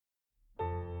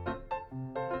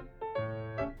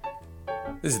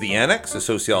This is the Annex, a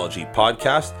sociology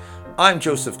podcast. I'm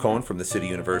Joseph Cohen from the City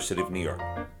University of New York.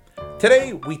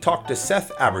 Today, we talk to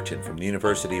Seth Abrutyn from the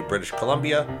University of British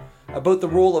Columbia about the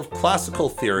role of classical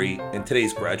theory in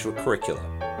today's graduate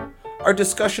curricula. Our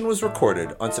discussion was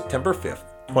recorded on September 5th,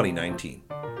 2019.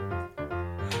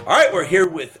 All right, we're here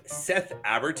with Seth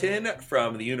Abrutyn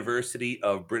from the University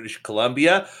of British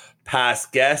Columbia,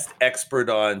 past guest, expert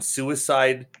on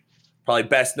suicide, probably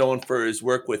best known for his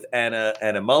work with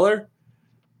Anna Muller.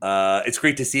 It's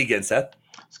great to see you again, Seth.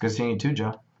 It's good seeing you too,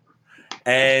 Joe.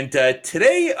 And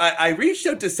today I reached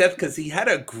out to Seth because he had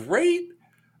a great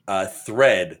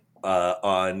thread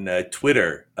on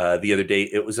Twitter the other day.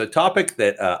 It was a topic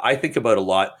that I think about a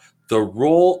lot, the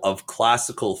role of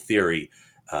classical theory,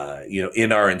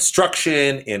 in our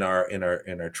instruction, in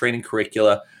our training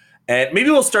curricula. And maybe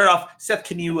we'll start off. Seth,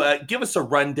 can you give us a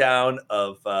rundown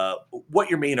of what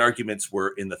your main arguments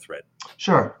were in the thread?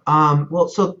 Sure.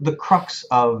 So the crux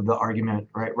of the argument,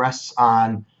 right, rests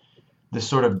on this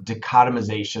sort of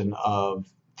dichotomization of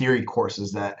theory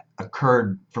courses that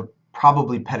occurred for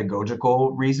probably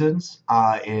pedagogical reasons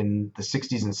in the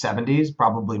 60s and 70s,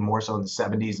 probably more so in the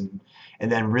 70s,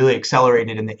 and then really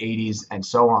accelerated in the 80s and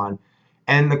so on.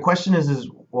 And the question is,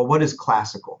 well, what is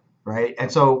classical, right?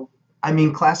 And so, I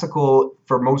mean, classical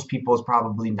for most people is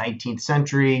probably 19th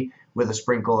century with a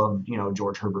sprinkle of,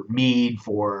 George Herbert Mead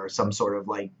for some sort of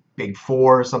like Big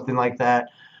Four or something like that.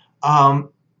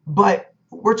 But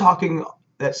we're talking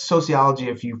that sociology,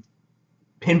 if you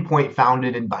pinpoint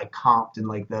founded and by Comte in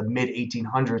like the mid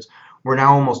 1800s, we're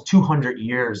now almost 200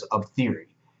 years of theory.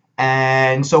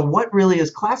 And so what really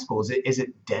is classical? Is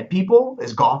it dead people?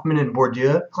 Is Goffman and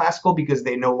Bourdieu classical because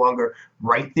they no longer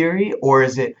write theory? Or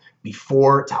is it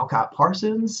before Talcott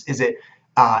Parsons? Is it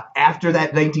after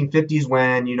that 1950s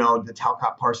when, the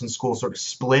Talcott Parsons school sort of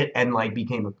split and like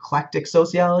became eclectic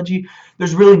sociology?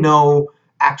 There's really no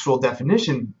actual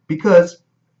definition because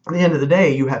at the end of the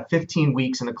day, you have 15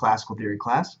 weeks in a classical theory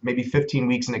class, maybe 15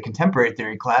 weeks in a contemporary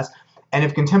theory class. And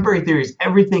if contemporary theory is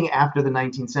everything after the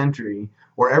 19th century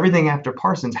or everything after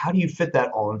Parsons, how do you fit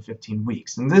that all in 15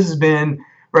 weeks? And this has been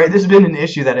an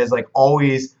issue that has like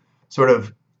always sort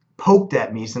of poked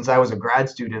at me since I was a grad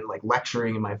student, like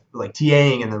lecturing in my, like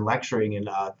TAing and then lecturing in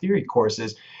theory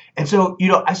courses. And so,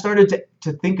 I started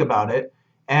to think about it.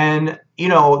 And,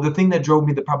 the thing that drove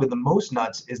me probably the most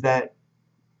nuts is that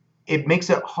it makes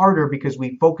it harder because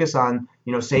we focus on,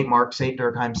 St. Mark, St.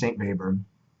 Durkheim, St. Weber.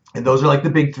 And those are like the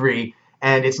big three.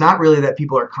 And it's not really that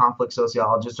people are conflict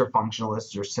sociologists or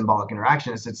functionalists or symbolic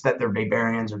interactionists. It's that they're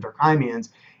Weberians or Durkheimians.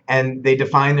 And they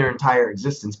define their entire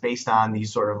existence based on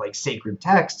these sort of like sacred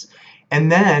texts.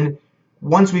 And then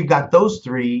once we've got those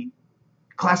three,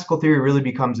 classical theory really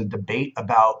becomes a debate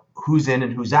about who's in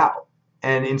and who's out.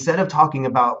 And instead of talking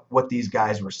about what these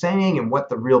guys were saying and what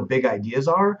the real big ideas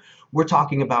are, we're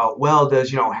talking about, well,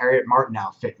 does, Harriet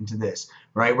Martineau fit into this,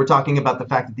 right? We're talking about the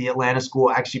fact that the Atlanta school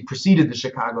actually preceded the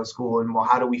Chicago school, and well,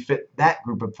 how do we fit that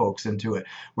group of folks into it?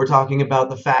 We're talking about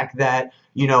the fact that,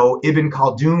 Ibn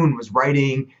Khaldun was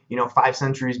writing, 5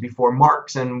 centuries before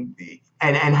Marx and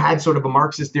had sort of a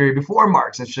Marxist theory before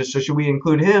Marx. And so should we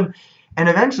include him? And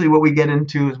eventually what we get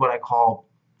into is what I call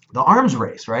the arms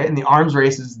race, right? And the arms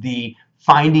race is the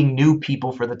finding new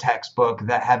people for the textbook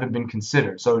that haven't been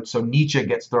considered. So Nietzsche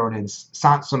gets thrown in,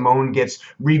 Saint-Simon gets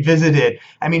revisited.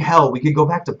 I mean, hell, we could go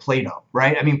back to Plato,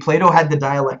 right? I mean, Plato had the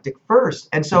dialectic first.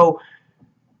 And so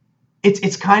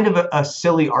it's kind of a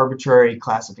silly, arbitrary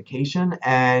classification,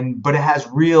 but it has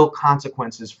real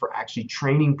consequences for actually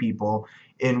training people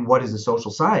in what is a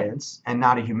social science and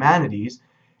not a humanities.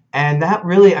 And that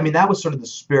really, that was sort of the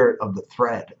spirit of the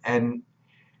thread. And,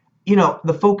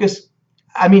 the focus,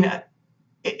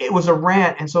 it was a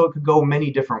rant, and so it could go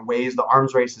many different ways. The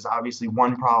arms race is obviously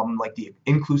one problem, like the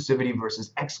inclusivity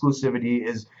versus exclusivity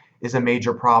is a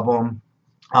major problem.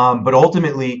 But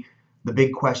ultimately, the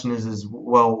big question is,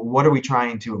 well, what are we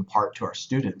trying to impart to our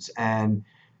students? And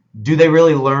do they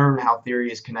really learn how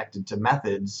theory is connected to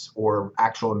methods or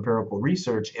actual empirical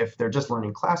research if they're just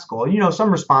learning classical? And,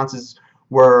 some responses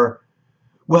were,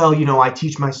 well, I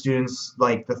teach my students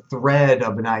like the thread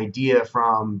of an idea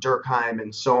from Durkheim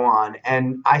and so on.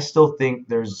 And I still think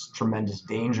there's tremendous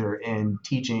danger in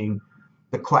teaching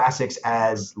the classics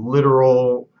as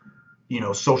literal,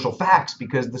 social facts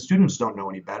because the students don't know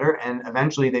any better. And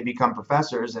eventually they become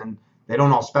professors and they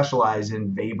don't all specialize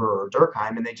in Weber or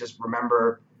Durkheim. And they just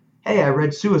remember, hey, I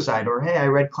read Suicide, or hey, I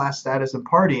read Class, Status, and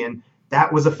Party. And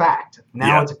that was a fact.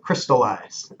 Now it's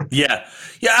crystallized. Yeah.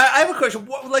 Yeah. I have a question.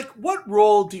 What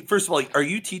role first of all, are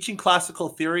you teaching classical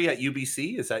theory at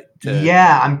UBC? Is that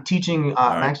Yeah, I'm teaching. all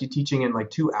I'm right. actually teaching in like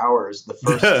 2 hours.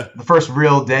 The first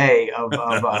real day of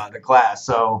the class.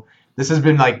 So this has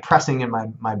been like pressing in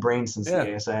my brain since Yeah.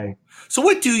 the ASA. So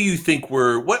what do you think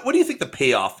what do you think the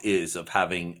payoff is of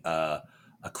having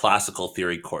a classical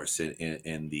theory course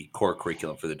in the core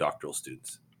curriculum for the doctoral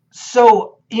students?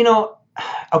 So,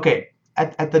 okay,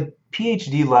 at the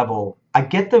PhD level, I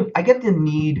get the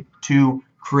need to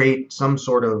create some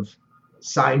sort of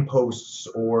signposts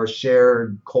or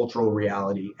shared cultural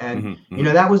reality. And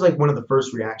that was like one of the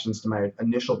first reactions to my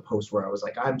initial post where I was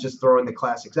like, I'm just throwing the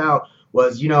classics out,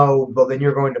 was, well, then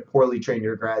you're going to poorly train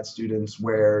your grad students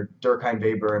where Durkheim,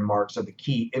 Weber, and Marx are the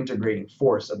key integrating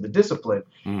force of the discipline.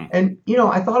 And,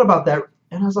 I thought about that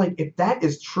and I was like, if that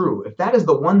is true, if that is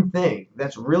the one thing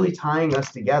that's really tying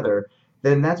us together,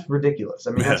 then that's ridiculous.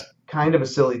 I mean, that's kind of a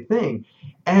silly thing.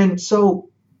 And so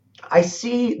I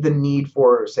see the need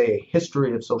for, say, a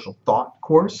history of social thought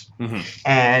course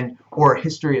or a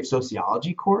history of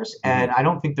sociology course. And I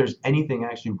don't think there's anything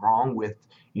actually wrong with,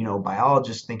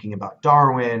 biologists thinking about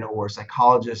Darwin or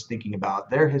psychologists thinking about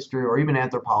their history, or even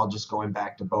anthropologists going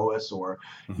back to Boas or,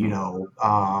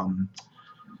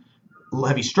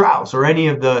 Levi Strauss or any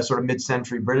of the sort of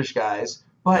mid-century British guys.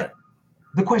 But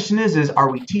the question is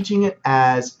are we teaching it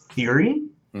as theory,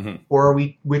 or are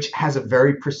we, which has a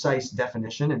very precise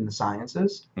definition in the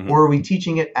sciences, or are we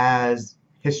teaching it as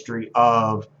history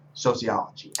of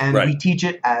sociology? And we teach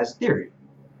it as theory.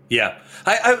 Yeah,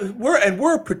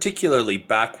 we're a particularly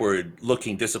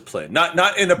backward-looking discipline,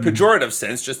 not in a pejorative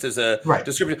sense, just as a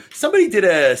description. Somebody did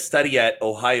a study at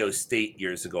Ohio State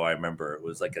years ago. I remember it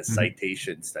was like a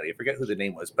citation study. I forget who the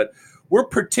name was, but we're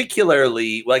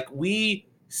particularly we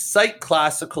cite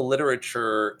classical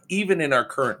literature even in our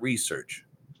current research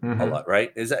a lot.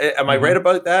 Right? Am I right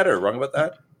about that or wrong about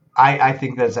that? I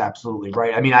think that's absolutely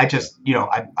right. I mean, I just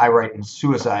I write in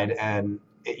suicide, and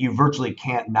you virtually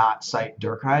can't not cite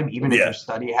Durkheim, even if your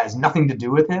study has nothing to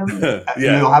do with him.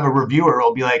 You'll have a reviewer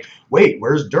who'll be like, "Wait,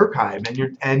 where's Durkheim?"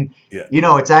 And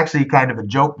it's actually kind of a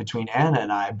joke between Anna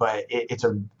and I, but it's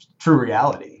a true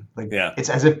reality. It's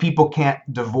as if people can't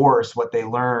divorce what they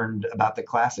learned about the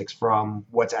classics from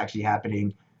what's actually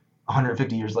happening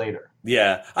 150 years later.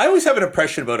 Yeah, I always have an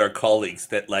impression about our colleagues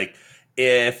that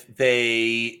if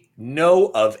they know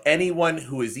of anyone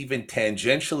who is even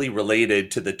tangentially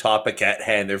related to the topic at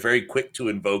hand, they're very quick to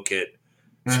invoke it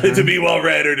to be well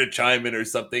read or to chime in or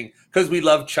something, because we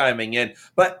love chiming in.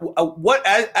 But what,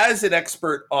 as an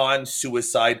expert on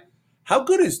suicide, how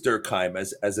good is Durkheim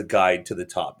as a guide to the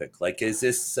topic? Is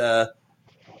this a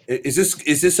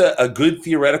good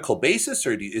theoretical basis,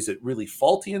 or is it really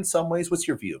faulty in some ways? What's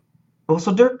your view? Well,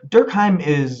 so Durkheim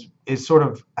is sort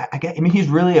of, he's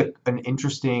really an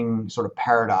interesting sort of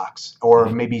paradox, or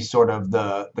maybe sort of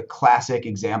the classic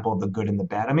example of the good and the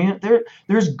bad. I mean,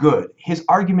 there's good. His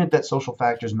argument that social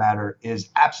factors matter is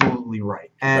absolutely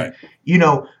right. And,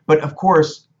 but of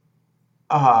course,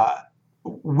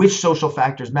 which social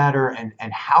factors matter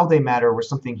and how they matter was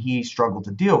something he struggled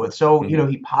to deal with. So,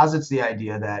 he posits the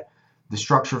idea that the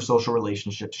structure of social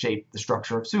relationships shape the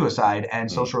structure of suicide,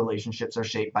 and social relationships are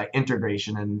shaped by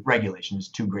integration and regulation as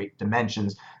two great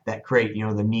dimensions that create,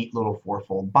 the neat little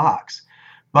fourfold box.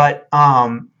 But,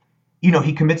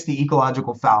 he commits the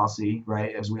ecological fallacy,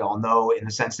 right, as we all know, in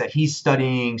the sense that he's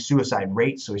studying suicide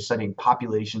rates. So he's studying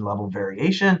population level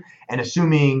variation and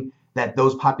assuming that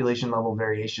those population level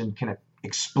variation can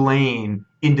explain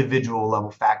individual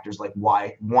level factors, like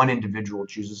why one individual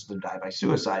chooses to die by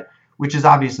suicide, which is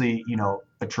obviously,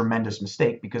 a tremendous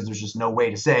mistake, because there's just no way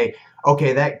to say,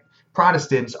 okay, that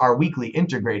Protestants are weakly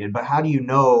integrated, but how do you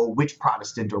know which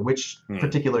Protestant or which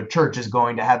particular church is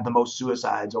going to have the most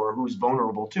suicides or who's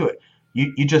vulnerable to it?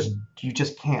 You just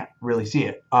can't really see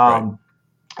it. And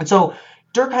so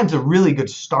Durkheim's a really good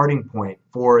starting point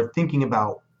for thinking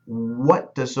about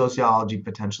what does sociology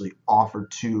potentially offer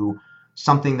to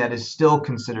something that is still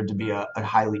considered to be a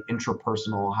highly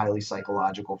intrapersonal, highly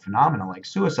psychological phenomenon like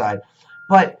suicide.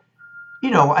 But,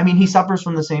 he suffers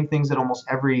from the same things that almost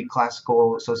every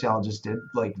classical sociologist did,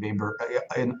 like Weber.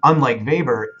 And unlike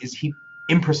Weber, is he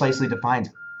imprecisely defines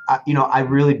it. I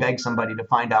really beg somebody to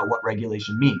find out what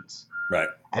regulation means. Right.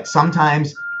 At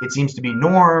sometimes it seems to be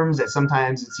norms. At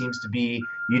sometimes it seems to be,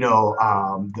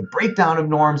 the breakdown of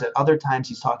norms. At other times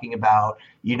he's talking about,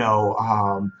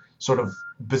 sort of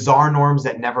bizarre norms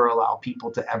that never allow people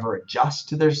to ever adjust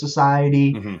to their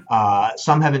society. Mm-hmm.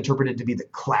 Some have interpreted to be the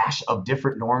clash of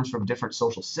different norms from different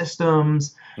social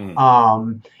systems.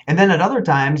 Mm-hmm. And then at other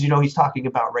times, he's talking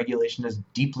about regulation as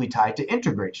deeply tied to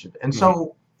integration. And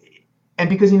so, and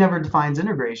because he never defines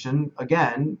integration,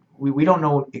 again, we don't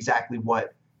know exactly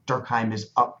what Durkheim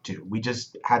is up to. We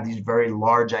just have these very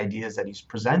large ideas that he's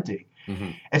presenting.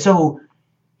 Mm-hmm. And so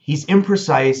he's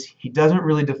imprecise. He doesn't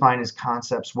really define his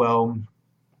concepts well.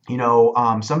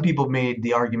 Some people made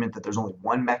the argument that there's only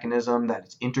one mechanism, that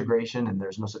it's integration, and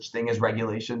there's no such thing as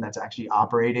regulation that's actually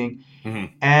operating.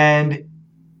 Mm-hmm. And,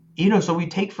 so we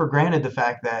take for granted the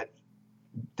fact that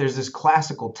there's this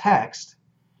classical text,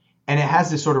 and it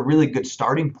has this sort of really good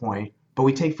starting point, but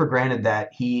we take for granted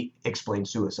that he explained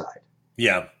suicide.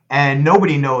 Yeah. And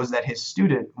nobody knows that his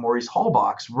student, Maurice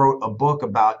Halbachs, wrote a book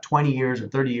about 20 years or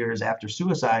 30 years after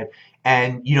suicide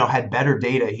and, had better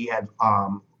data. He had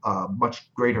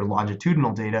much greater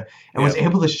longitudinal data and was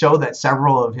able to show that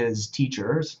several of his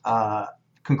teachers'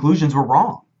 conclusions were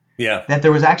wrong. Yeah. That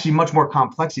there was actually much more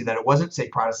complexity, that it wasn't, say,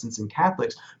 Protestants and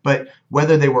Catholics, but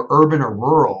whether they were urban or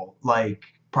rural, like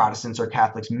Protestants or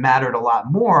Catholics, mattered a lot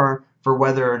more for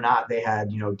whether or not they had,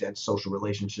 dense social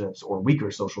relationships or weaker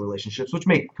social relationships, which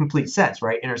make complete sense,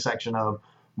 right? Intersection of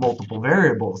multiple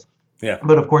variables. Yeah.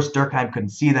 But of course, Durkheim couldn't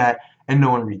see that, and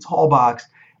no one reads Halbachs.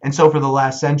 And so for the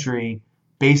last century,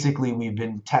 basically, we've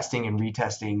been testing and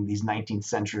retesting these 19th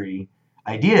century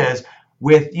ideas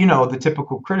with, the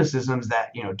typical criticisms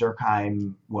that,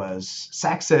 Durkheim was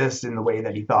sexist in the way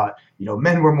that he thought,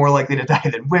 men were more likely to die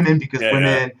than women because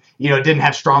women, didn't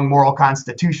have strong moral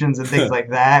constitutions and things like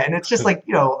that. And it's just like,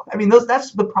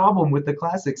 that's the problem with the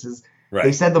classics is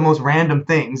they said the most random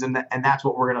things, and that's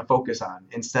what we're going to focus on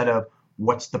instead of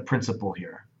what's the principle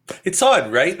here. It's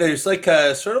odd, right? There's like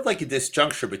a sort of like a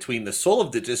disjuncture between the soul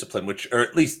of the discipline, or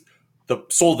at least the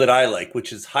soul that I like,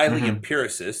 which is highly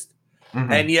empiricist.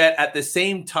 Mm-hmm. And yet at the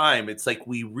same time, it's like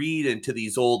we read into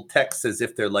these old texts as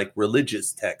if they're like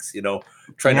religious texts,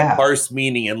 trying to parse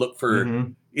meaning and look for,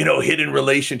 hidden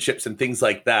relationships and things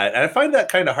like that. And I find that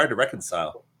kind of hard to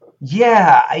reconcile.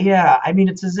 Yeah.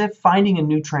 It's as if finding a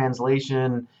new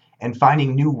translation and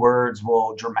finding new words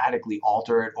will dramatically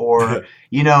alter it, or,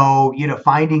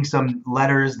 finding some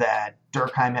letters that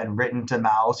Durkheim had written to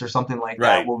Maus or something like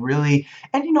that will really,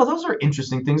 and, those are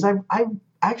interesting things. I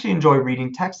actually enjoy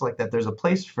reading texts like that. There's a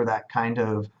place for that kind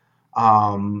of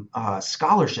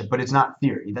scholarship, but it's not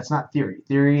theory. That's not theory.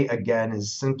 Theory, again,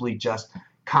 is simply just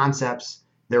concepts,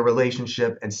 their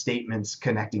relationship, and statements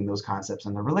connecting those concepts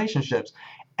and their relationships.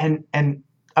 And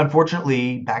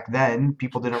unfortunately, back then,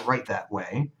 people didn't write that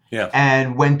way. Yeah.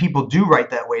 And when people do write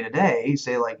that way today,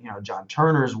 say like, John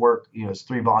Turner's work, his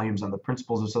 3 volumes on the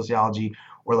principles of sociology,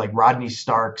 or like Rodney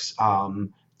Stark's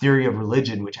Theory of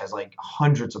Religion, which has like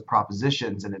hundreds of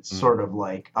propositions and it's sort of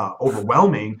like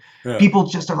overwhelming. Yeah. People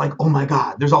just are like, oh my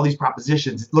God, there's all these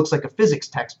propositions. It looks like a physics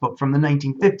textbook from the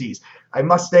 1950s. I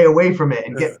must stay away from it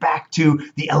and get back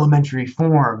to the elementary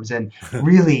forms. And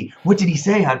really, what did he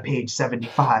say on page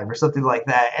 75 or something like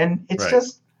that? And it's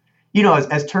just,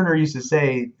 as Turner used to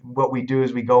say, what we do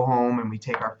is we go home and we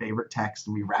take our favorite text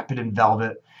and we wrap it in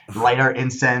velvet, light our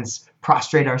incense,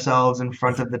 prostrate ourselves in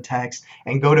front of the text,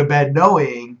 and go to bed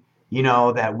knowing,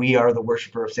 that we are the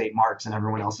worshiper of St. Mark's and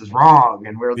everyone else is wrong,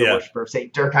 and we're the worshiper of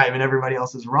St. Durkheim and everybody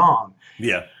else is wrong.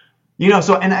 Yeah.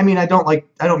 So, and I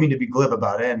don't mean to be glib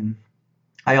about it, and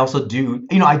I also do,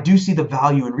 I do see the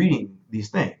value in reading these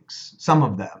things, some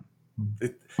of them,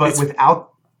 but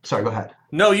without, sorry, go ahead.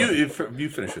 No, you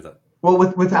finish with that. Well,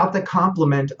 without the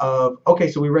complement of,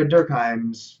 okay, so we read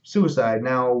Durkheim's Suicide.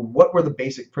 Now, what were the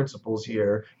basic principles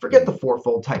here? Forget the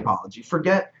fourfold typology.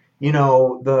 Forget,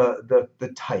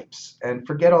 the types, and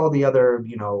forget all the other,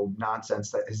 nonsense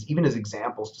that is, even as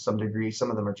examples to some degree, some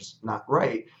of them are just not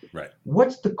right. Right.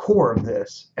 What's the core of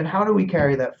this, and how do we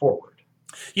carry that forward?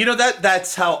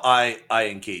 That's how I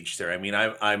engage there.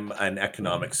 I'm an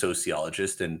economic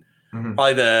sociologist, and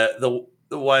probably the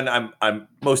one I'm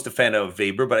most a fan of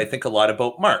Weber, but I think a lot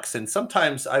about Marx. And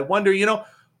sometimes I wonder,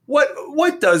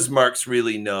 what does Marx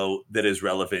really know that is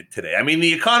relevant today?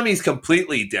 The economy is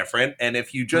completely different. And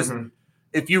if you just,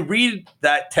 if you read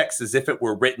that text as if it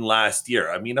were written last year,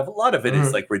 a lot of it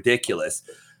is like ridiculous.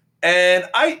 And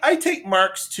I take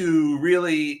Marx to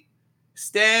really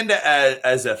stand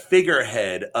as a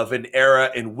figurehead of an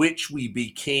era in which we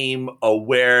became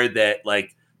aware that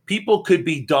like people could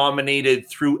be dominated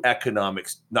through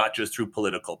economics, not just through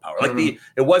political power. Like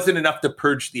it wasn't enough to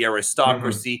purge the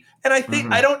aristocracy. And I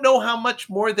think I don't know how much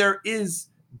more there is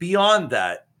beyond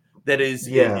that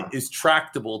is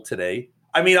tractable today.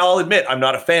 I'll admit I'm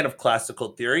not a fan of classical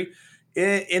theory.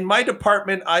 In my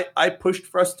department, I pushed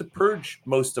for us to purge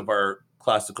most of our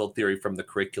classical theory from the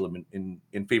curriculum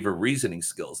in favor of reasoning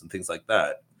skills and things like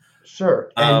that.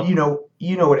 Sure. And Um,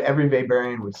 you know what every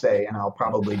Weberian would say, and I'll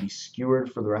probably be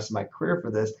skewered for the rest of my career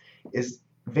for this, is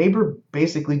Weber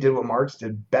basically did what Marx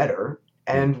did better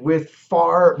mm, and with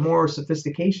far more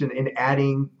sophistication in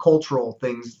adding cultural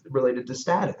things related to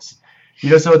status.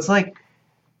 So it's like,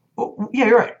 well, yeah,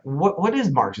 you're right. What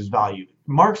is Marx's value?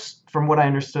 Marx, from what I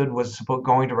understood, was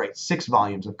going to write 6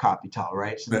 volumes of Capital,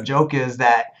 right? So the joke is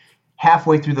that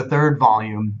halfway through the third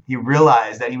volume, he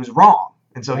realized that he was wrong,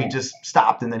 and so he just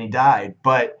stopped and then he died.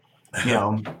 But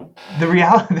the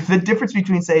reality, the difference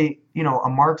between, say, a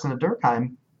Marx and a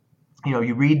Durkheim,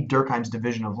 you read Durkheim's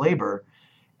Division of Labor,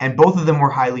 and both of them were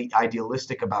highly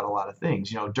idealistic about a lot of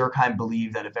things. Durkheim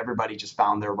believed that if everybody just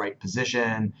found their right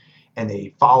position and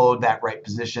they followed that right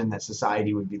position, that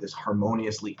society would be this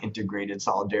harmoniously integrated,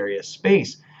 solidarious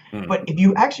space. mm, But if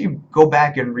you actually go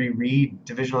back and reread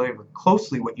Division of Labor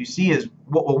closely, what you see is,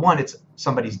 well, one, it's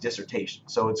somebody's dissertation,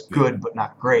 so it's good but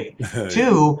not great. yeah,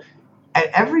 Two, at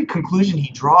every conclusion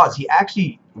he draws, he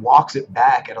actually walks it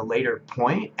back at a later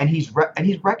point, and he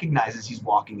recognizes he's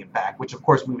walking it back, which of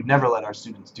course we would never let our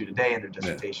students do today in their yeah,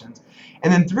 dissertations.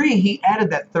 And then three, he added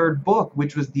that third book,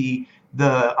 which was the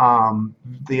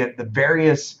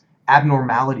various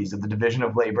abnormalities of the division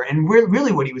of labor. And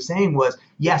really what he was saying was,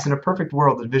 yes, in a perfect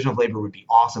world, the division of labor would be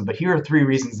awesome, but here are 3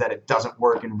 reasons that it doesn't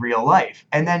work in real life.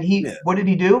 And then yeah, what did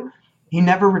he do? He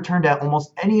never returned to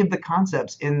almost any of the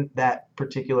concepts in that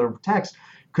particular text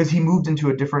because he moved into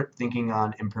a different thinking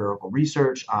on empirical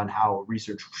research, on how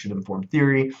research should inform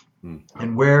theory, mm,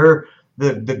 and where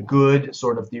the good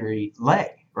sort of theory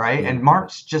lay, right? mm, And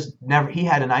Marx just never, he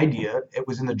had an idea. It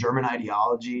was in the German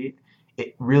ideology.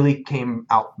 It really came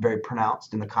out very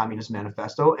pronounced in the Communist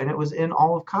Manifesto, and it was in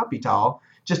all of Capital,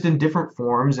 just in different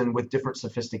forms and with different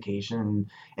sophistication.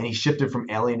 And he shifted from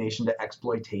alienation to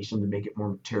exploitation to make it more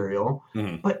material.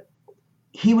 mm, But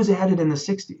he was added in the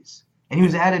 60s. And he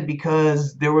was added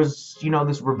because there was,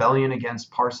 this rebellion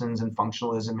against Parsons and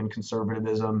functionalism and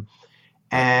conservatism.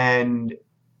 yeah, And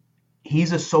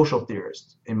he's a social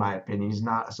theorist, in my opinion. He's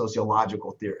not a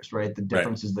sociological theorist, right? The right,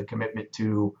 difference is the commitment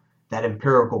to that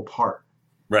empirical part.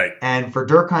 right, And for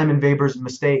Durkheim and Weber's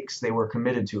mistakes, they were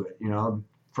committed to it.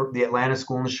 For the Atlanta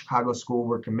school and the Chicago school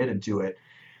were committed to it.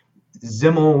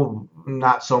 Zimmel,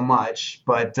 not so much,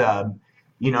 but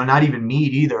not even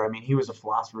Mead either. I mean, he was a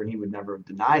philosopher and he would never have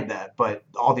denied that. But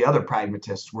all the other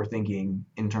pragmatists were thinking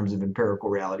in terms of empirical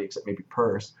reality, except maybe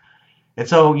Peirce. And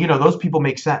so, those people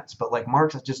make sense. But like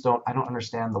Marx, I don't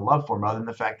understand the love for him other than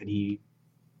the fact that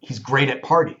he's great at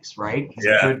parties, right?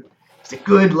 yeah. He's a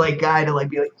good like guy to like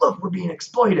be like, look, we're being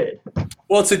exploited.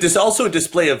 Well, it's also a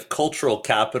display of cultural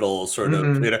capital, sort of.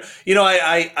 Mm-hmm.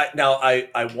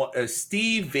 I want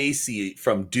Steve Vasey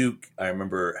from Duke. I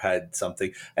remember had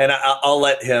something, and I'll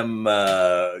let him,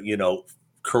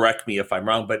 correct me if I'm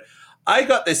wrong. But I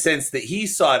got the sense that he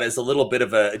saw it as a little bit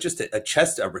of a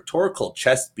rhetorical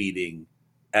chest beating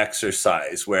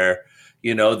exercise, where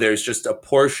there's just a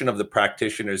portion of the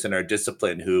practitioners in our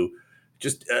discipline who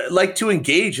just like to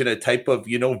engage in a type of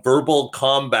verbal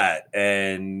combat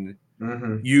and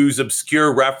Mm-hmm. use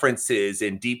obscure references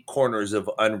in deep corners of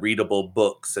unreadable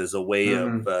books as a way of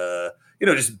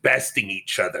Mm-hmm. just besting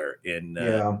each other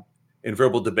Yeah. in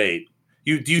verbal debate.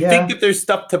 Do you think Yeah. that there's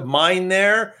stuff to mine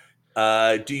there?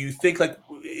 Do you think, like,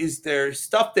 is there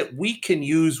stuff that we can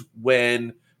use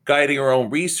when guiding our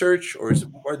own research, or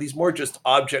are these more just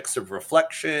objects of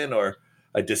reflection or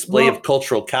a display of Well,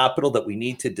 cultural capital that we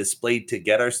need to display to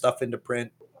get our stuff into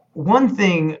print? one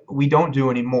thing we don't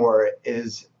do anymore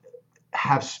is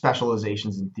have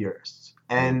specializations in theorists.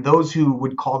 Mm, And those who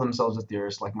would call themselves a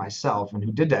theorist, like myself, and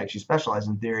who did actually specialize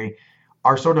in theory,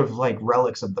 are sort of like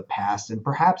relics of the past. And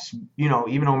perhaps,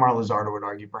 even Omar Lizardo would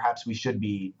argue, perhaps we should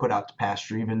be put out to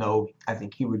pasture, even though I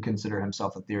think he would consider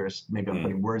himself a theorist. Maybe I'm mm,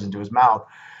 putting words into his mouth.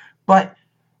 But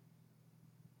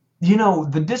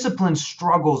the discipline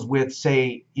struggles with,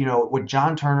 say, what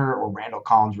John Turner or Randall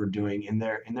Collins were doing in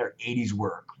their 80s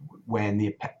work when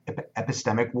the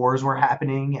epistemic wars were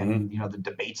happening, mm. and the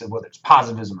debates of whether it's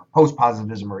positivism or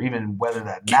post-positivism or even whether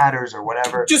that matters or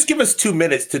whatever. Just give us 2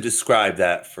 minutes to describe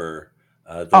that for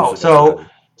those Oh, of us so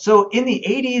that. so in the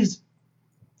 80s,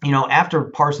 after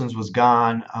Parsons was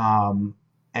gone,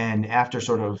 and after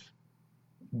sort of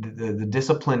the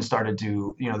discipline started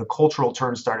to, the cultural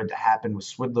turn started to happen with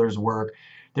Swidler's work,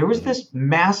 there was Mhm, this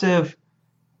massive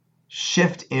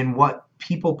shift in what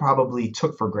people probably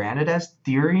took for granted as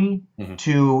theory mhm,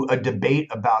 to a debate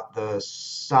about the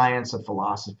science of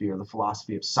philosophy or the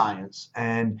philosophy of science.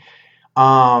 And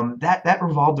That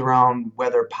revolved around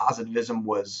whether positivism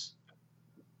was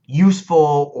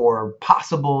useful or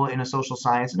possible in a social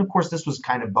science. And of course, this was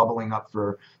kind of bubbling up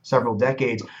for several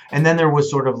decades. And then there was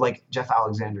sort of like Jeff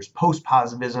Alexander's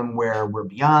post-positivism, where we're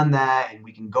beyond that and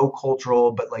we can go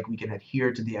cultural, but like we can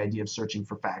adhere to the idea of searching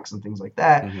for facts and things like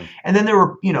that. Mm-hmm. And then there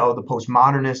were, the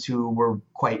postmodernists who were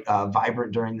quite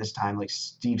vibrant during this time, like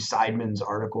Steve Seidman's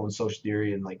article in Social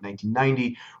Theory in like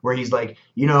 1990, where he's like,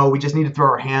 we just need to throw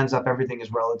our hands up, everything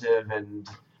is relative, and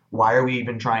why are we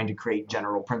even trying to create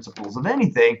general principles of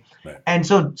anything? Right. And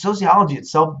so sociology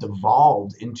itself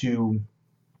devolved into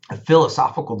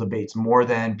philosophical debates more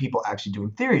than people actually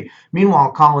doing theory.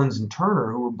 Meanwhile, Collins and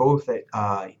Turner, who were both at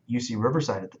UC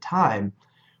Riverside at the time,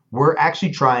 were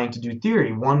actually trying to do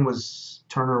theory.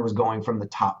 Turner was going from the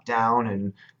top down,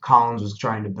 and Collins was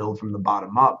trying to build from the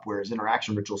bottom up, whereas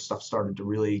interaction ritual stuff started to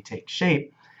really take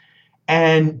shape.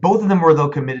 And both of them were, though,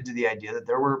 committed to the idea that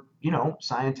there were,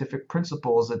 scientific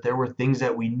principles, that there were things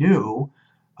that we knew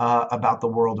about the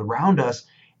world around us.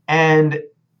 And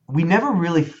we never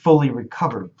really fully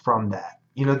recovered from that.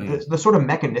 The sort of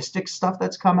mechanistic stuff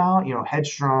that's come out,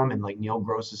 Hedstrom and like Neil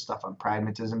Gross's stuff on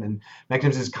pragmatism and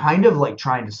mechanisms is kind of like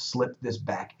trying to slip this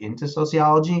back into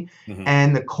sociology. Mm-hmm.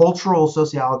 And the cultural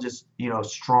sociologists,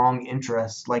 strong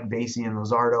interests like Vasey and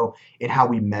Luzardo in how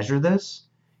we measure this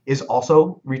is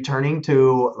also returning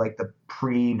to like the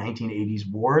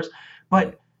pre-1980s wars.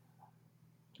 But,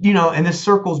 and this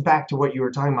circles back to what you were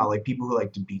talking about, like people who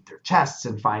like to beat their chests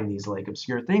and find these like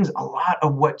obscure things. A lot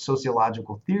of what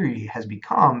sociological theory has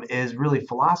become is really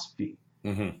philosophy.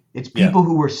 Mm-hmm. It's people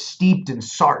who were steeped in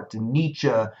Sartre and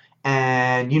Nietzsche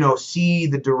and, see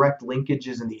the direct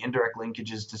linkages and the indirect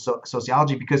linkages to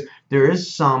sociology, because there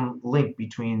is some link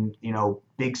between,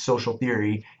 big social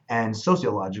theory and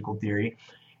sociological theory.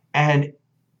 And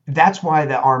that's why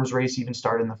the arms race even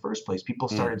started in the first place. People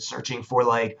started searching for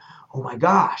like, oh my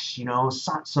gosh,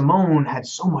 Simone had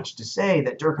so much to say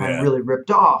that Durkheim really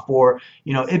ripped off, or,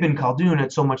 Ibn Khaldun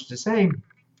had so much to say.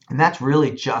 And that's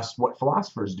really just what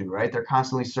philosophers do, right? They're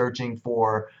constantly searching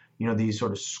for, these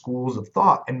sort of schools of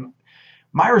thought. And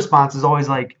my response is always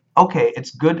like, okay,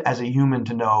 it's good as a human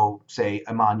to know, say,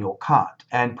 Immanuel Kant,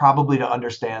 and probably to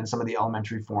understand some of the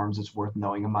elementary forms, it's worth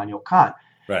knowing Immanuel Kant.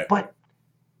 Right. But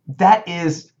that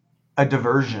is a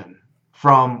diversion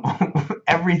from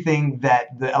everything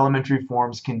that the elementary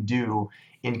forms can do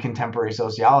in contemporary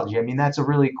sociology. I mean, that's a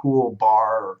really cool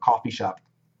bar or coffee shop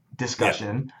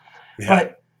discussion. Yeah.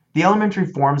 But the elementary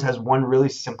forms has one really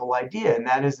simple idea, and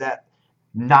that is that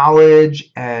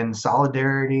knowledge and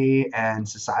solidarity and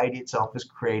society itself is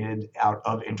created out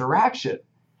of interaction.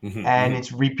 Mm-hmm. And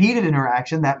it's repeated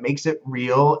interaction that makes it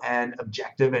real and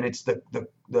objective, and it's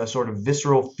the sort of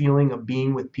visceral feeling of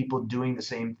being with people doing the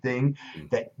same thing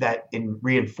that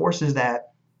reinforces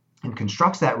that and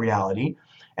constructs that reality.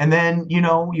 And then, you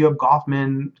have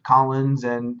Goffman, Collins,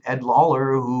 and Ed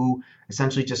Lawler, who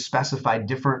essentially just specified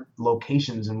different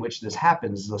locations in which this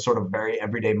happens. The sort of very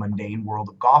everyday mundane world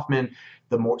of Goffman,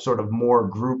 the more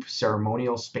group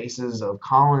ceremonial spaces of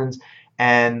Collins,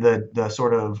 and the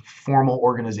sort of formal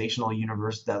organizational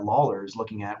universe that Lawler is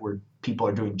looking at, where people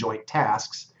are doing joint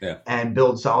tasks and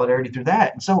build solidarity through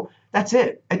that. And so that's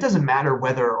it. It doesn't matter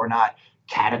whether or not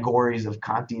categories of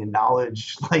Kantian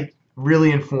knowledge like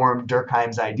really inform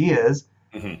Durkheim's ideas.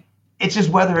 Mm-hmm. It's just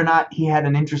whether or not he had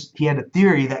a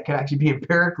theory that could actually be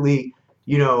empirically,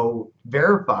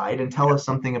 verified and tell us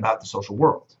something about the social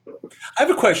world. I have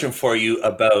a question for you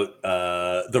about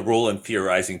the role in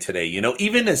theorizing today.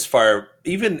 Even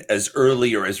as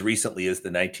early or as recently as the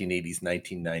 1980s,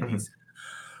 1990s, mm-hmm.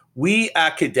 we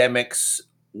academics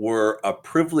were a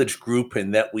privileged group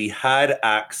in that we had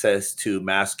access to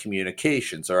mass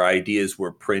communications. Our ideas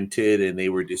were printed and they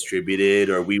were distributed,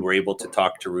 or we were able to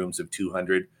talk to rooms of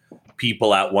 200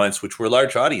 people at once, which were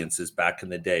large audiences back in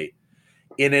the day.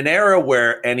 In an era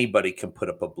where anybody can put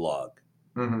up a blog,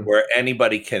 mm-hmm. where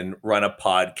anybody can run a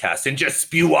podcast and just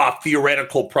spew off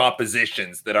theoretical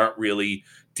propositions that aren't really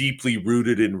deeply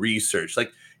rooted in research.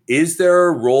 Like, is there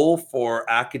a role for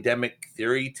academic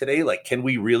theory today? Like, can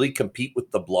we really compete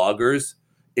with the bloggers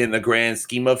in the grand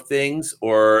scheme of things?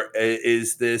 Or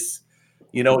is this,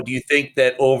 do you think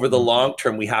that over the long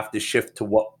term, we have to shift to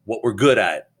what we're good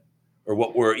at, or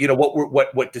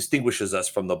what distinguishes us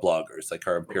from the bloggers, like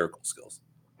our empirical skills?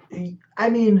 I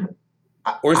mean,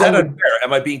 or is that unfair?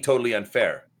 Am I being totally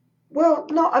unfair? Well,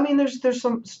 no, I mean, there's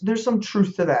some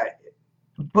truth to that.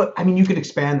 But I mean, you could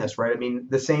expand this, right? I mean,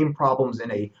 the same problems in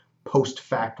a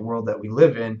post-fact world that we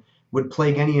live in would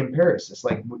plague any empiricist.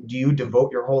 Like, do you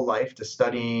devote your whole life to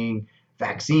studying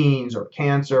vaccines or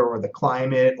cancer or the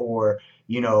climate or,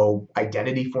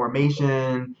 identity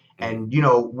formation? and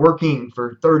working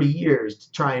for 30 years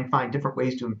to try and find different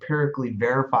ways to empirically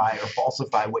verify or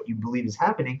falsify what you believe is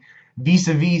happening,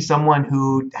 vis-a-vis someone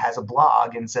who has a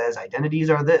blog and says identities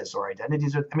are this or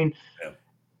identities are, Yeah.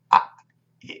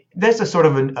 that's a sort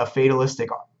of a fatalistic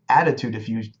attitude if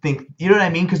you think, you know what I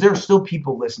mean? Because there are still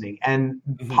people listening, and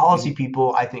policy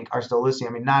people, I think, are still listening.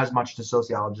 I mean, not as much to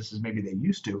sociologists as maybe they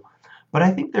used to, but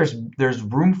I think there's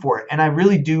room for it. And I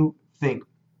really do think,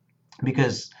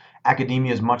 because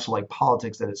academia is much like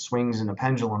politics, that it swings in a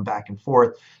pendulum back and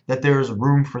forth, that there's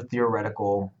room for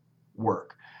theoretical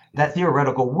work. That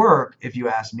theoretical work, if you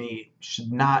ask me,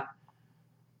 should not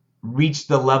reach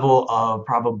the level of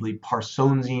probably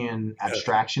Parsonsian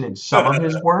abstraction in some of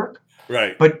his work.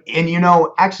 Right. But, and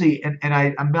actually, and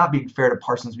I'm not being fair to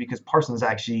Parsons, because Parsons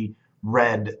actually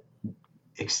read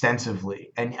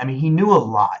extensively. And I mean, he knew a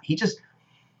lot. He just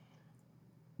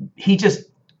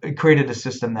created a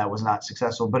system that was not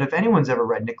successful. But if anyone's ever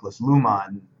read Nicholas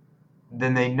Luhmann,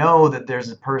 then they know that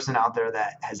there's a person out there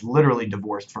that has literally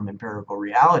divorced from empirical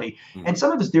reality. And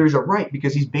some of his theories are right,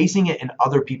 because he's basing it in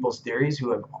other people's theories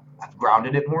who have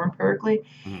grounded it more empirically.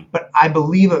 But I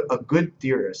believe a good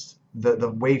theorist, the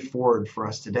way forward for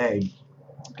us today,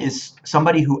 is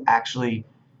somebody who actually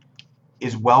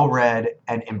is well-read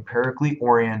and empirically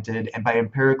oriented. And by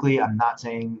empirically, I'm not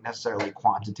saying necessarily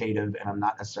quantitative, and I'm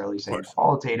not necessarily saying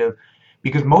qualitative,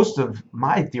 because most of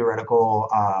my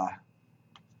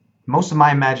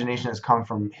imagination has come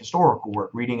from historical work,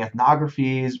 reading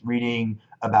ethnographies, reading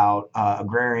about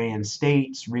agrarian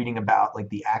states, reading about like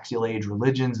the axial age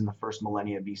religions in the first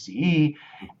millennia BCE,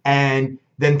 and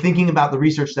then thinking about the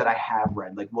research that I have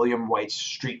read, like William White's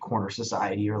Street Corner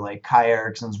Society, or like Kai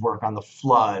Erickson's work on the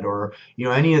flood, or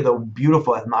any of the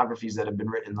beautiful ethnographies that have been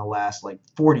written in the last like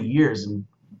 40 years. And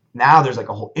now there's like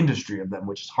a whole industry of them,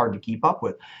 which is hard to keep up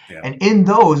with. Yeah. And in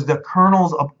those, the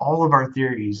kernels of all of our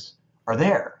theories are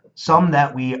there. Some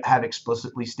that we have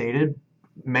explicitly stated,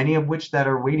 many of which that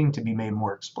are waiting to be made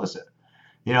more explicit.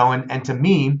 And to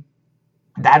me,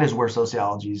 that is where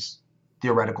sociology's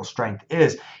theoretical strength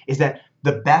is that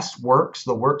the best works,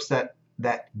 the works that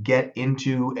get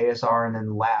into ASR and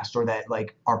then last, or that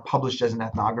like are published as an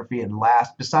ethnography and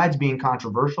last, besides being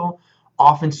controversial,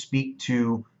 often speak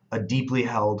to a deeply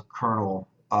held kernel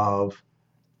of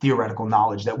theoretical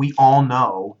knowledge that we all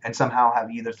know, and somehow have,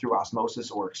 either through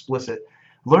osmosis or explicit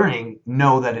learning,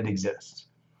 know that it exists.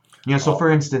 So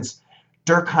for instance,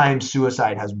 Durkheim's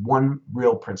suicide has one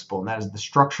real principle, and that is the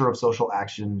structure of social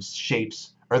actions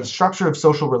the structure of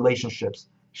social relationships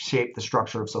shape the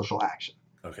structure of social action.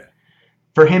 Okay.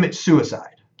 For him, it's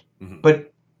suicide.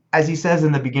 But as he says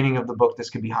in the beginning of the book, this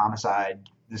could be homicide,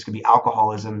 this could be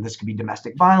alcoholism, this could be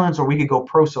domestic violence, or we could go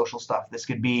pro-social stuff. This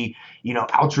could be,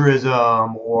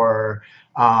 altruism or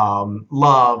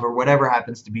love, or whatever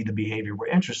happens to be the behavior we're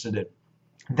interested in.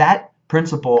 That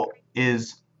principle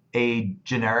is a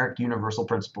generic universal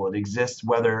principle. It exists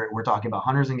whether we're talking about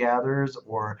hunters and gatherers,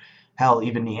 or hell,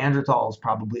 even Neanderthals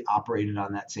probably operated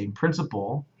on that same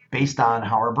principle based on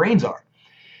how our brains are.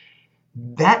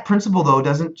 That principle, though,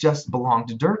 doesn't just belong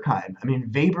to Durkheim. I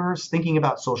mean, Weber's thinking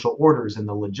about social orders and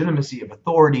the legitimacy of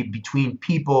authority between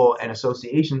people and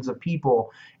associations of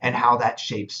people, and how that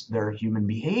shapes their human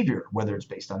behavior, whether it's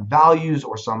based on values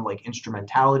or some like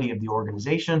instrumentality of the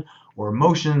organization, or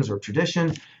emotions or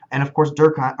tradition. And of course,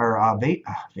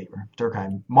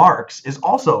 Marx is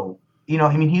also,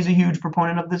 he's a huge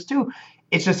proponent of this too.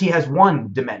 It's just he has one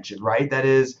dimension, right? That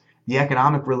is the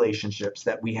economic relationships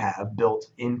that we have built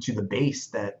into the base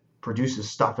that produces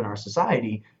stuff in our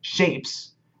society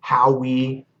shapes how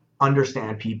we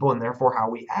understand people, and therefore how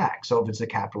we act. So if it's a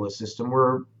capitalist system,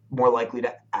 we're more likely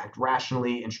to act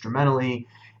rationally, instrumentally,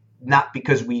 not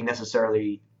because we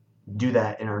necessarily do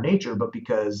that in our nature, but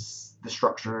because the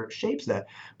structure shapes that.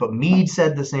 But Mead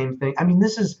said the same thing. I mean,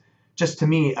 this is just, to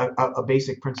me, a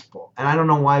basic principle. And I don't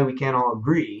know why we can't all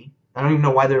agree. I don't even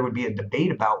know why there would be a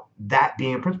debate about that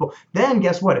being a principle. Then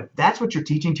guess what? If that's what you're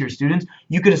teaching to your students,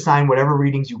 you could assign whatever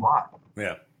readings you want.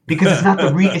 Yeah. Because it's not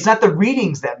the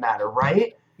readings that matter,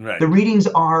 right? Right. The readings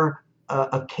are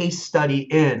a case study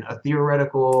in a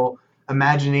theoretical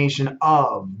imagination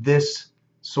of this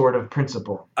sort of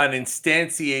principle. An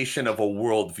instantiation of a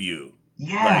worldview.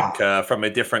 Yeah. Like from a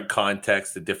different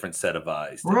context, a different set of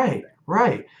eyes. Right.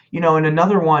 And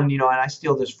another one, and I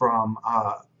steal this from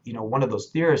one of those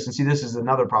theorists. And see, this is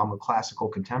another problem with classical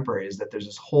contemporary, is that there's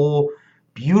this whole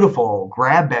beautiful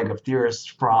grab bag of theorists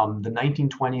from the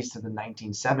 1920s to the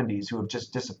 1970s who have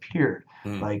just disappeared,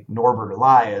 like Norbert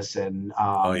Elias and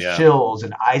Schills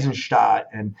and Eisenstadt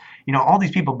and, all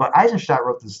these people. But Eisenstadt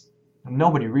wrote this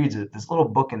nobody reads it. This little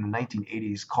book in the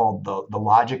 1980s called The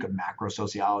Logic of Macro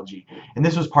Sociology. And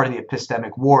this was part of the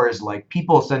epistemic wars. Like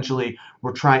people essentially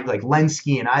were trying, like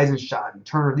Lenski and Eisenstadt and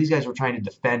Turner, these guys were trying to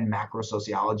defend macro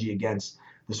sociology against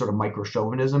the sort of micro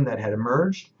chauvinism that had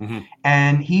emerged. Mm-hmm.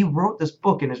 And he wrote this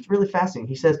book, and it's really fascinating.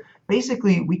 He says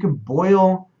basically we can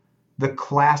boil the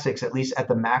classics, at least at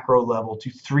the macro level, to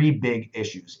three big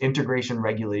issues: integration,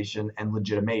 regulation, and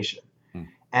legitimation.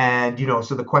 And,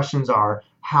 so the questions are,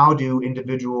 how do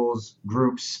individuals,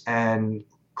 groups, and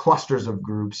clusters of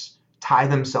groups tie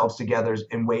themselves together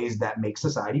in ways that make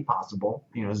society possible?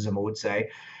 Zimmer would say,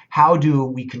 how do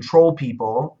we control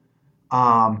people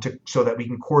so that we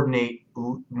can coordinate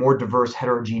more diverse,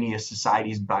 heterogeneous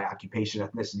societies by occupation,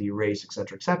 ethnicity, race, et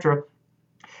cetera, et cetera?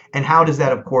 And how does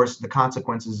that, of course, the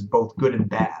consequences, both good and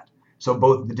bad. So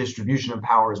both the distribution of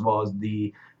power as well as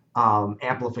the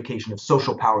amplification of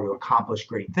social power to accomplish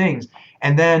great things.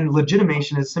 And then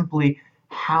legitimation is simply,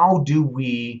 how do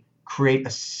we create a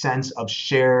sense of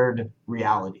shared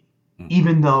reality?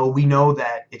 Even though we know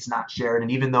that it's not shared, and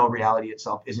even though reality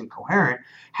itself isn't coherent,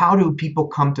 how do people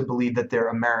come to believe that they're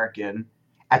American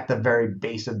at the very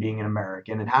base of being an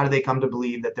American? And how do they come to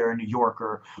believe that they're a New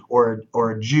Yorker or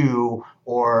a Jew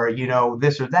or,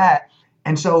 this or that?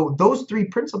 And so those three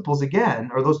principles, again,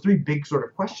 or those three big sort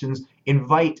of questions,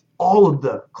 invite all of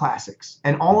the classics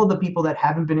and all of the people that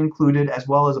haven't been included, as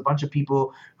well as a bunch of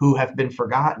people who have been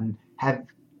forgotten, have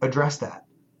addressed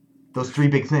those three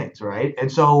big things, right?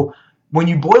 And so when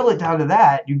you boil it down to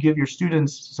that, you give your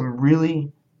students some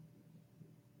really,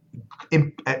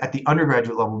 at the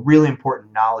undergraduate level, really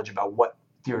important knowledge about what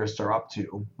theorists are up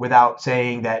to, without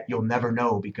saying that you'll never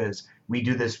know because we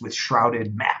do this with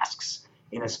shrouded masks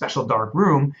in a special dark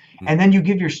room. And then you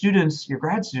give your students, your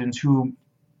grad students, who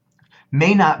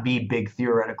may not be big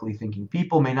theoretically thinking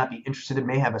people, may not be interested in,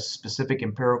 may have a specific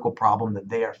empirical problem that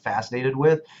they are fascinated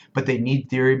with, but they need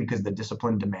theory because the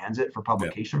discipline demands it for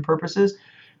publication purposes.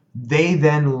 They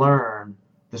then learn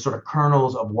the sort of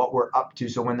kernels of what we're up to.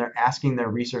 So when they're asking their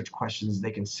research questions,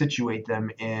 they can situate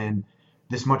them in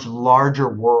this much larger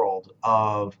world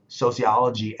of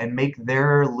sociology and make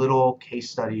their little case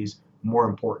studies more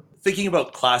important. Thinking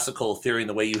about classical theory in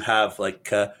the way you have,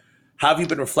 how have you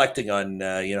been reflecting on,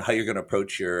 how you're going to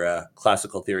approach your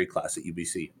classical theory class at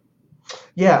UBC?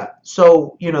 Yeah.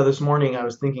 So, this morning I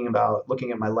was thinking about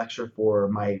looking at my lecture for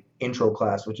my intro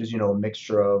class, which is, a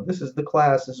mixture of this is the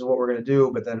class, this is what we're going to do,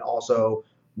 but then also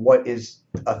what is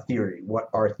a theory? What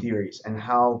are theories? And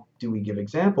how do we give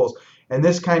examples? And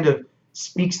this kind of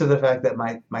speaks to the fact that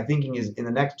my thinking is, in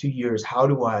the next 2 years, how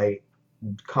do I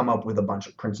come up with a bunch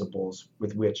of principles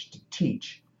with which to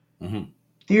teach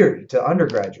theory to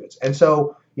undergraduates? And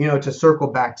so, to circle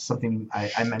back to something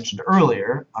I mentioned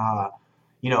earlier,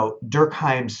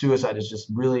 Durkheim's Suicide is just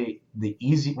really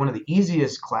one of the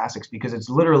easiest classics because it's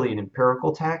literally an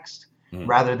empirical text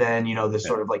rather than, this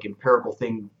sort of like empirical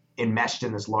thing enmeshed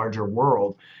in this larger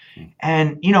world.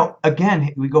 And,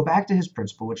 again, we go back to his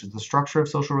principle, which is the structure of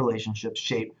social relationships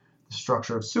shape the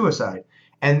structure of suicide.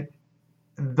 And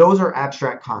those are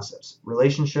abstract concepts: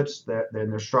 relationships,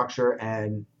 their structure,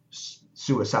 and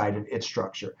suicide and its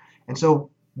structure. And so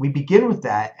we begin with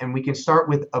that, and we can start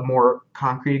with a more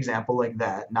concrete example like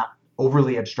that, not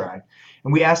overly abstract.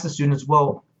 And we ask the students,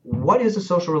 well, what is a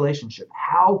social relationship?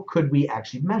 How could we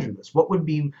actually measure this? What would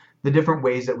be the different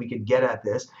ways that we could get at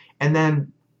this? And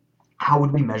then how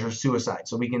would we measure suicide?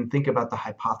 So we can think about the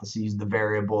hypotheses, the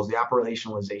variables, the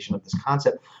operationalization of this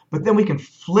concept, but then we can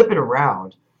flip it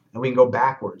around and we can go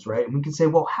backwards, right? And we can say,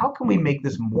 well, how can we make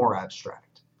this more abstract?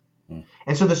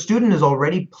 And so the student is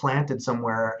already planted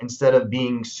somewhere, instead of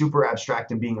being super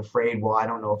abstract and being afraid, well, I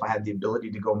don't know if I have the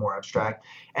ability to go more abstract.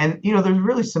 And, there's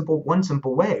really one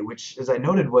simple way, which, as I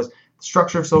noted, was the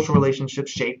structure of social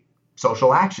relationships shape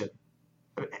social action,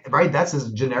 right? That's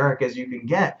as generic as you can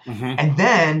get. And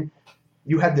then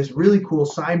you have this really cool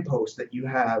signpost that you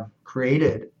have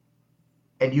created,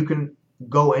 and you can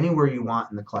go anywhere you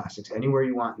want in the classics, anywhere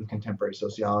you want in contemporary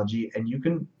sociology, and you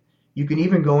can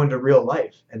even go into real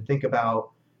life and think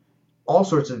about all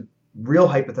sorts of real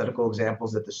hypothetical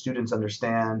examples that the students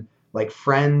understand, like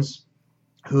friends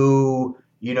who,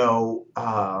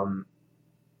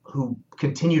 who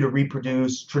continue to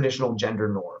reproduce traditional gender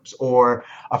norms, or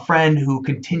a friend who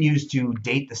continues to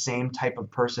date the same type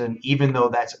of person, even though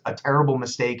that's a terrible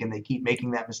mistake and they keep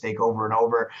making that mistake over and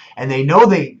over, and they know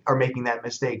they are making that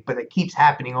mistake, but it keeps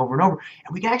happening over and over.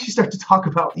 And we can actually start to talk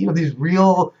about, these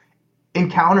real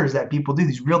encounters that people do,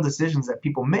 these real decisions that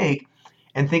people make,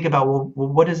 and think about, well,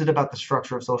 what is it about the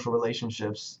structure of social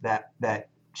relationships that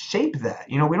shape that.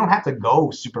 We don't have to go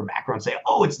super macro and say,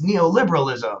 oh, it's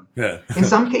neoliberalism. Yeah. In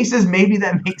some cases, maybe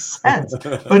that makes sense.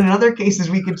 But in other cases,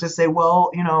 we could just say,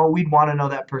 well, we'd want to know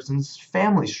that person's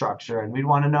family structure, and we'd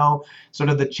want to know sort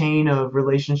of the chain of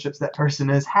relationships that person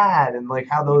has had, and like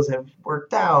how those have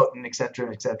worked out, and et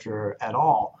cetera, at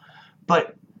all.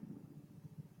 But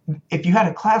if you had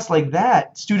a class like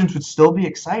that, students would still be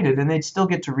excited, and they'd still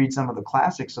get to read some of the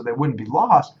classics, so they wouldn't be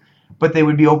lost, but they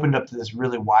would be opened up to this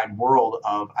really wide world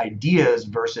of ideas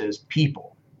versus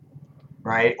people,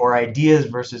 right? Or ideas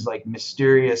versus like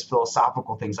mysterious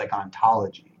philosophical things like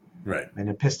ontology, right, and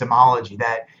epistemology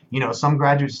that, some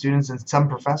graduate students and some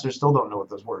professors still don't know what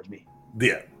those words mean.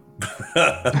 Yeah.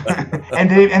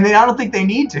 and I don't think they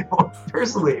need to,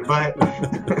 personally, but...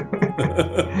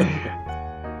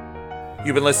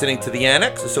 You've been listening to The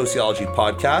Annex, a sociology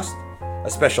podcast. A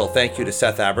special thank you to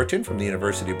Seth Abrutyn from the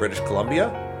University of British Columbia.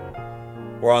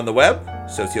 We're on the web,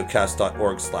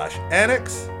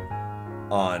 sociocast.org/annex,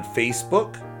 on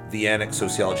Facebook, The Annex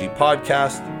Sociology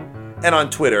Podcast, and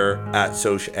on Twitter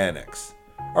 @SocAnnex.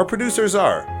 Our producers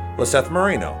are Seth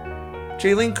Moreno,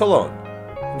 Jaylene Colon,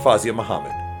 and Fazia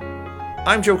Muhammad.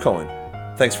 I'm Joe Cohen.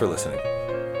 Thanks for listening.